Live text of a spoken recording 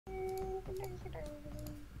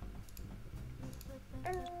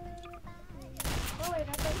Oh wait,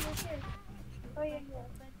 I thought you were here. Oh yeah, yeah.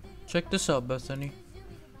 Check this out, Bethany.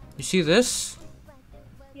 You see this?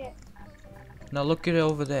 Yeah. Now look at it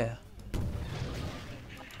over there.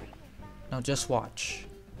 Now just watch.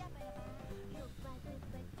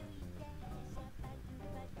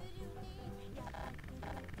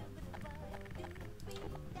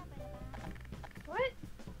 What?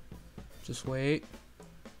 Just wait.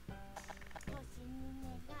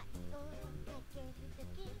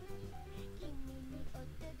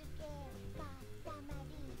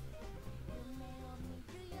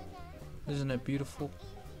 Isn't it beautiful?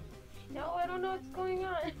 No, I don't know what's going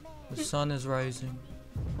on. The sun is rising.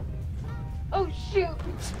 Oh shoot!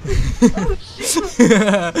 Oh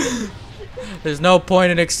shoot! There's no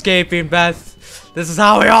point in escaping, Beth. This is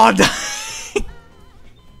how we all die.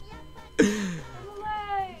 I'm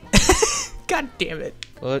alive! God damn it.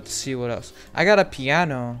 Well, let's see what else. I got a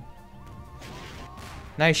piano.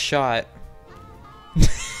 Nice shot.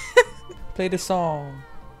 Play the song.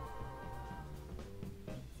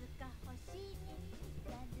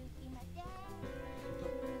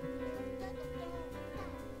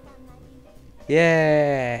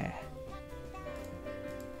 Yeah.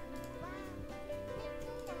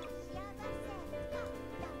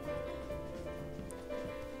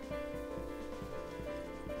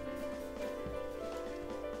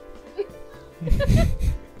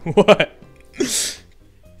 What?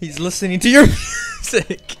 He's listening to your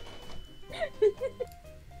music.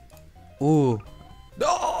 Ooh.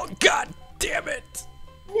 Oh, god damn it.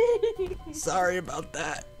 Sorry about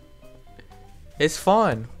that. It's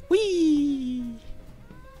fun. Whee!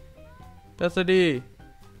 Bethany!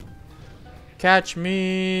 Catch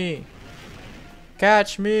me!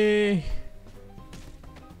 Catch me!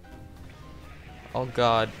 Oh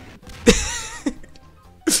god.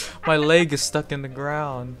 My leg is stuck in the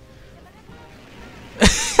ground.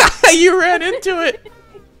 You ran into it!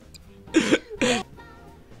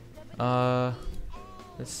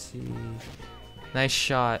 Let's see. Nice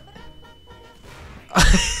shot.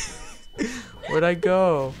 Where'd I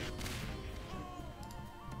go?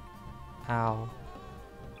 Ow.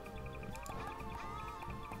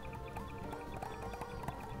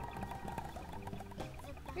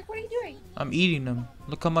 Rick, what are you doing? I'm eating them.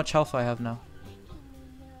 Look how much health I have now.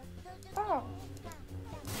 Oh.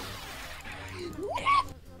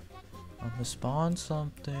 I'm gonna spawn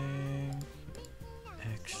something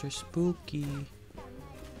extra spooky.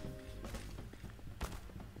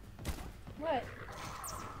 What?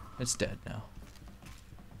 It's dead now.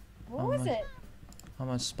 What was it? I'm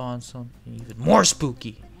gonna spawn something even more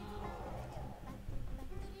spooky.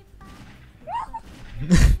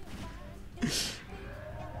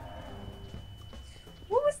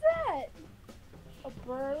 What was that? A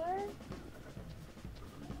burglar?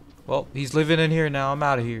 Well, he's living in here now. I'm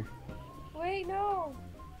out of here. Wait, no.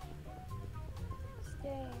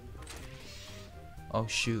 Stay. Oh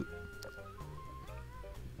shoot.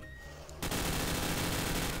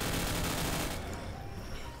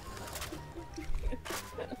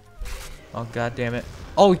 Oh god damn it.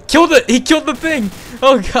 Oh, he killed it! He killed the thing!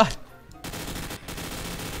 Oh god.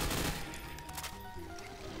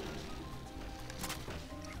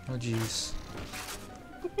 Oh jeez.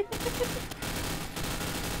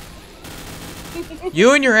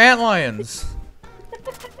 You and your antlions.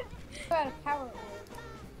 Out of power orb.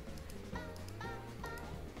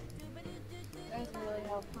 That doesn't really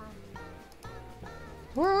help, huh?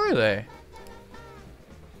 Where are they?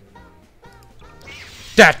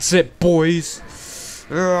 That's it, boys.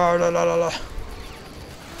 Ah, la, la, la, la.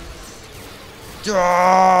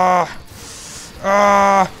 Ah,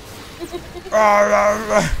 ah,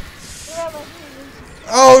 ah,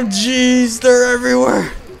 oh jeez, they're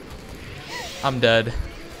everywhere. I'm dead.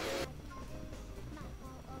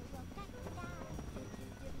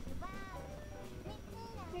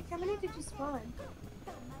 Nick, how many did you spawn?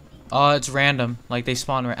 It's random. Like they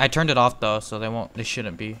spawn. I turned it off though, so they won't. They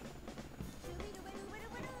shouldn't be.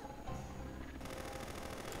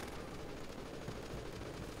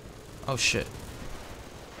 Oh shit.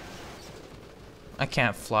 I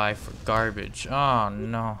can't fly for garbage. Oh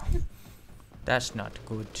no. That's not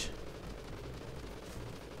good.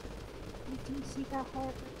 Do you see that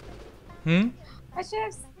heart? Hmm? I should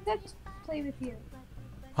have said to play with you.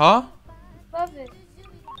 Huh? Love it.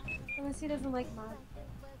 Unless he doesn't like mod.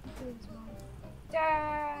 Please, Mom.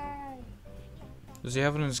 Die! Does he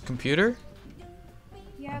have it on his computer?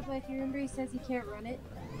 Yeah, but if you remember, he says he can't run it.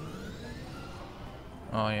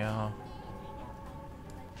 Oh yeah.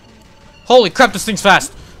 Holy crap, this thing's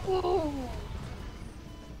fast! Ooh.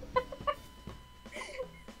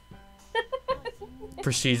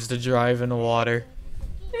 proceeds to drive in the water.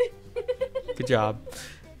 Good job.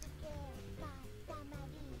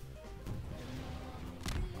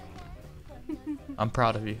 I'm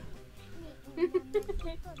proud of you.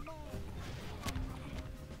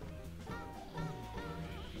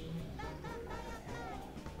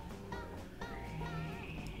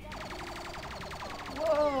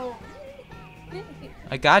 Whoa.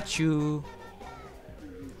 I got you.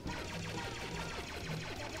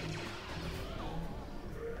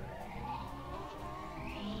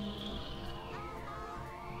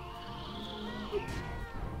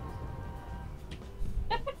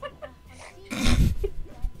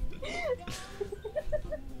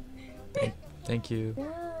 Thank you.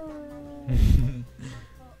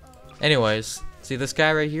 Anyways, see this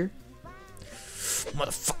guy right here?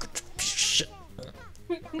 Motherfucker. Shit.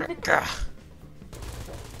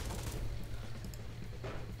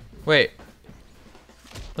 Wait.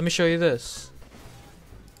 Let me show you this.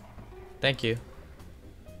 Thank you.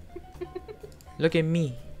 Look at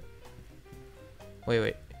me.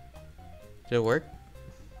 Wait. Did it work?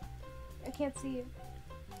 I can't see you.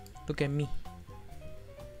 Look at me.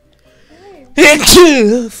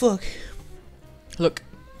 Where? Fuck. Look.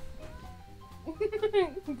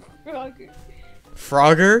 Frogger.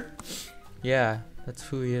 Frogger? Yeah, that's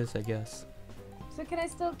who he is, I guess. So can I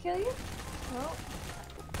still kill you? No.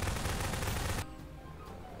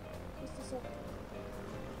 Just a second.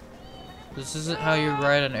 This isn't how you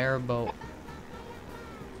ride an airboat.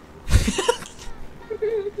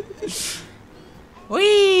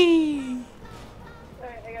 Whee!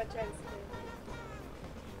 Alright, I gotta try this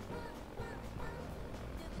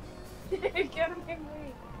again. Get him in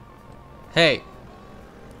me. Hey,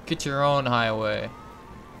 get your own highway.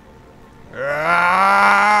 The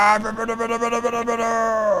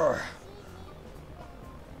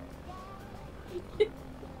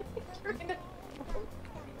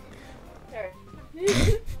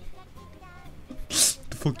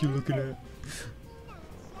fuck you looking at?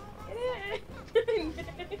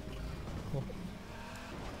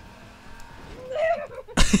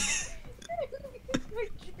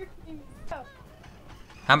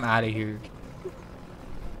 I'm out of here.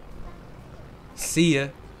 See ya.